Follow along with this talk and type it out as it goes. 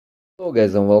Hello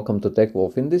guys and welcome to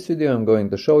TechWolf. In this video I'm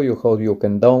going to show you how you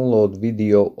can download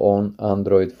video on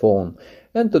Android phone.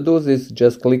 And to do this,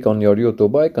 just click on your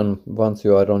YouTube icon once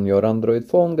you are on your Android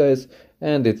phone, guys,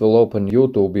 and it will open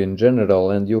YouTube in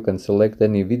general, and you can select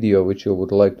any video which you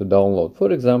would like to download.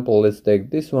 For example, let's take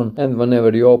this one, and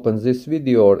whenever you open this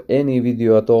video or any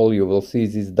video at all, you will see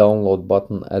this download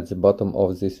button at the bottom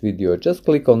of this video. Just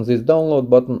click on this download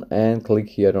button and click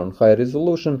here on high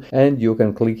resolution, and you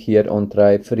can click here on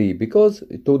try free, because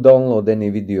to download any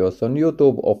videos on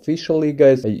YouTube officially,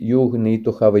 guys, you need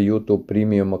to have a YouTube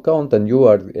premium account and you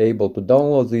are able to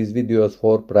download these videos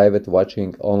for private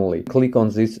watching only. Click on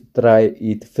this try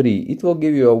it free. It will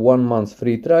give you a 1 month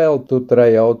free trial to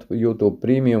try out YouTube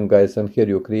premium, guys, and here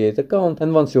you create account,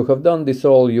 and once you have done this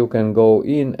all, you can go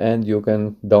in and you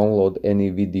can download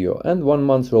any video, and 1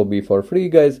 month will be for free,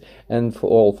 guys, and for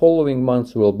all following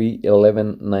months will be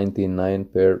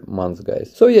 $11.99 per month,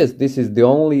 guys. So yes, this is the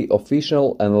only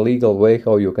official and legal way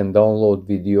how you can download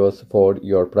videos for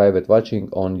your private watching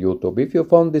on YouTube. If you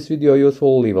found this video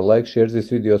useful, leave a like, share this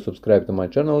video, subscribe to my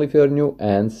channel if you are new,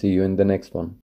 and see you in the next one.